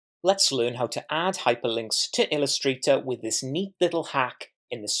Let's learn how to add hyperlinks to Illustrator with this neat little hack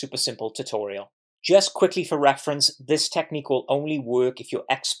in this super simple tutorial. Just quickly for reference, this technique will only work if you're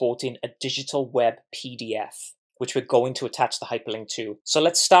exporting a digital web PDF, which we're going to attach the hyperlink to. So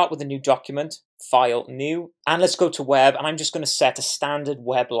let's start with a new document, File, New, and let's go to Web, and I'm just going to set a standard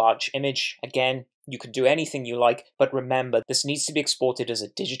web large image. Again, you can do anything you like, but remember, this needs to be exported as a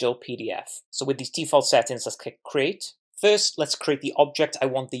digital PDF. So with these default settings, let's click Create. First, let's create the object I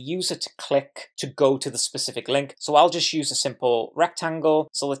want the user to click to go to the specific link. So I'll just use a simple rectangle.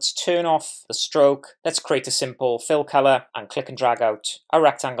 So let's turn off the stroke. Let's create a simple fill color and click and drag out a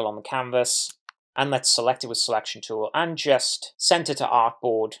rectangle on the canvas. And let's select it with selection tool and just center to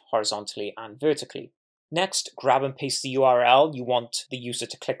artboard horizontally and vertically. Next, grab and paste the URL you want the user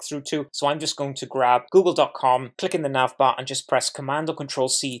to click through to. So I'm just going to grab google.com, click in the nav bar and just press Command or Control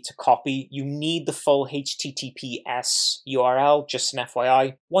C to copy. You need the full HTTPS URL, just an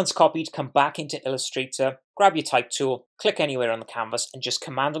FYI. Once copied, come back into Illustrator, grab your type tool, click anywhere on the canvas and just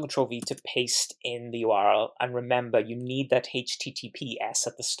Command or Control V to paste in the URL. And remember, you need that HTTPS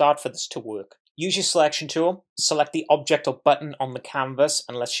at the start for this to work. Use your selection tool, select the object or button on the canvas,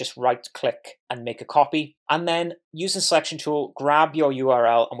 and let's just right click and make a copy. And then using the selection tool, grab your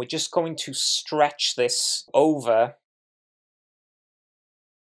URL, and we're just going to stretch this over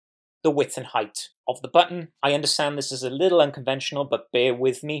the width and height of the button. I understand this is a little unconventional, but bear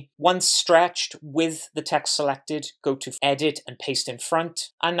with me. Once stretched with the text selected, go to Edit and Paste in Front.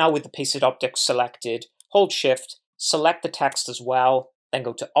 And now with the pasted object selected, hold Shift, select the text as well, then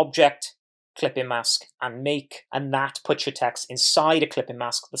go to Object, clipping mask and make, and that puts your text inside a clipping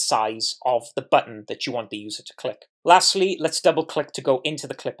mask the size of the button that you want the user to click. Lastly, let's double click to go into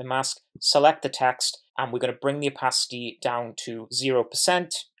the clipping mask, select the text, and we're going to bring the opacity down to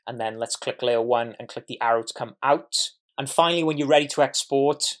 0%, and then let's click layer 1 and click the arrow to come out. And finally, when you're ready to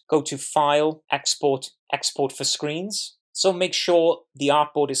export, go to File, Export, Export for Screens. So make sure the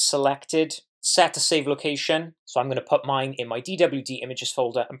artboard is selected. Set a save location, so I'm going to put mine in my DWD images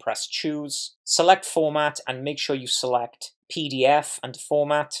folder and press choose. Select format and make sure you select PDF and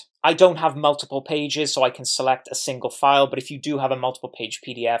format. I don't have multiple pages, so I can select a single file, but if you do have a multiple page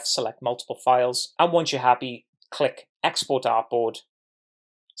PDF, select multiple files. And once you're happy, click Export Artboard.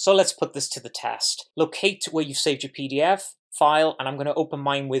 So let's put this to the test. Locate where you've saved your PDF file, and I'm going to open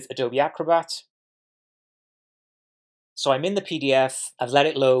mine with Adobe Acrobat. So I'm in the PDF, I've let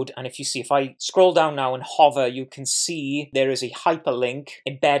it load, and if you see, if I scroll down now and hover, you can see there is a hyperlink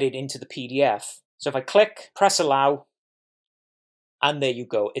embedded into the PDF. So if I click, press allow, and there you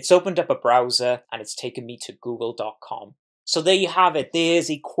go. It's opened up a browser and it's taken me to google.com. So there you have it. There's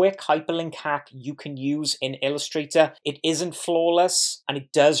a quick hyperlink hack you can use in Illustrator. It isn't flawless and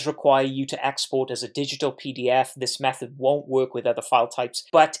it does require you to export as a digital PDF. This method won't work with other file types,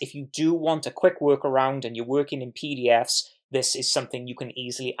 but if you do want a quick workaround and you're working in PDFs, this is something you can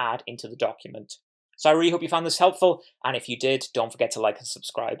easily add into the document. So I really hope you found this helpful, and if you did, don't forget to like and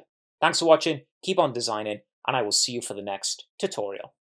subscribe. Thanks for watching, keep on designing, and I will see you for the next tutorial.